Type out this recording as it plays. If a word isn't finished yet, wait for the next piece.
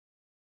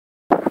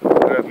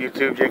What up,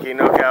 YouTube? JK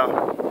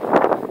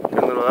NoCal.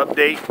 Doing a little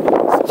update.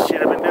 Some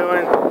shit I've been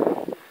doing.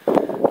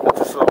 Got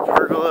this little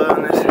pergola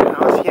on this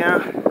house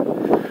here.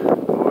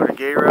 Over the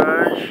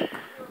garage.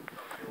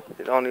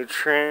 Did all new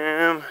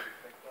trim.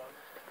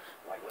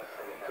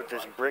 Put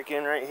this brick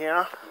in right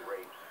here.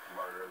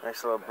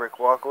 Nice little brick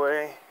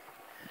walkway.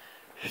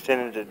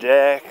 Extended the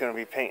deck. Gonna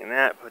be painting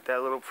that. Put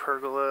that little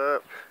pergola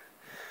up.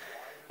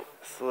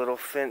 This little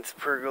fence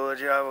pergola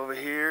job over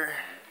here.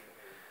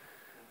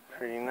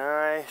 Pretty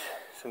nice.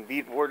 Some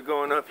beadboard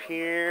going up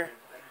here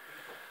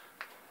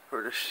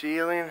for the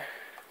ceiling.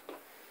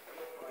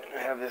 I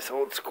have this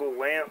old school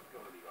lamp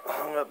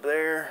hung up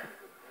there.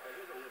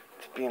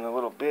 It's being a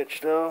little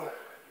bitch though.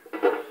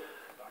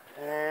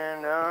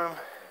 And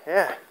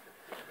yeah.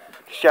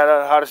 Shout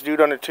out to hottest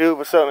dude on the tube.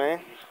 What's up, man?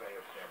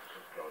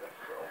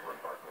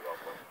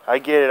 I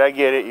get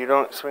it. You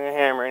don't swing a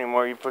hammer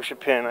anymore, you push a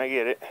pin. I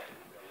get it.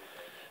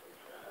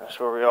 That's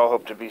where we all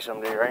hope to be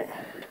someday, right?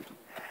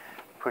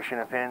 Pushing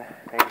a pin,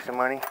 making some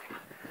money.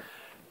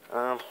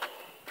 Let's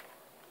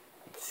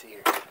see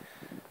here.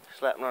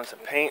 Slapping on some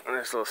paint on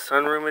this little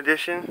sunroom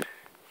edition.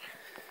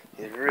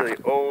 These really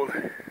old,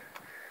 like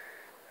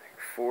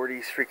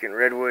 40s freaking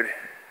redwood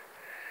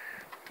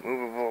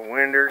movable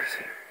windows.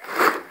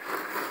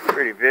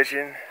 Pretty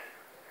bitchin'.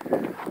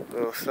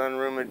 Little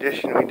sunroom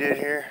edition we did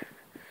here.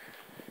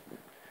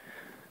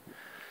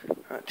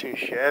 Not too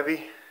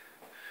shabby.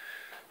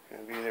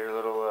 Gonna be their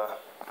little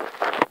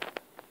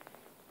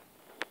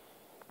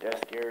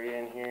desk area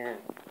in here.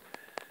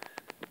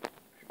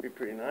 Should be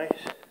pretty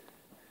nice.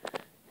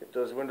 Get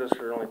those windows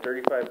for only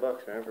 35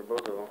 bucks, man, for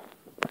both of them.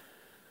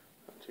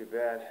 Not too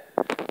bad.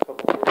 A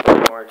couple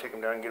more, take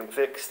them down and get them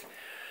fixed.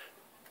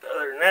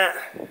 Other than that,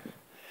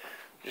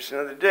 just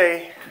another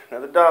day,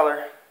 another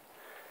dollar.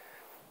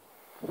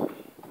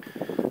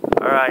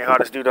 Alright,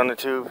 hottest dude on the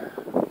tube.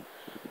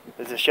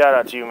 This is a shout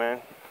out to you,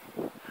 man.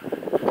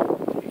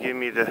 You give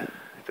me the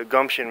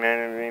gumption, man,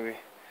 and maybe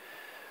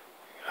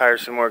hire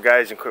some more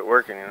guys and quit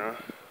working, you know.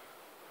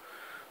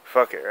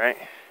 Fuck it, right?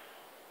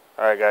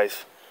 Alright,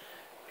 guys.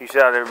 Peace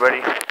out,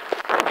 everybody.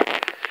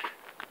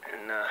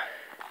 And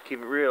keep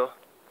it real.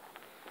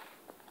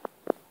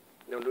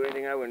 Don't do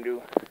anything I wouldn't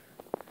do.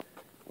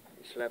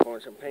 Slap on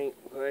some paint,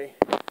 okay?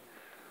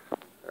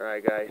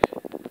 Alright, guys.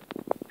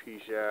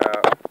 Peace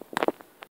out.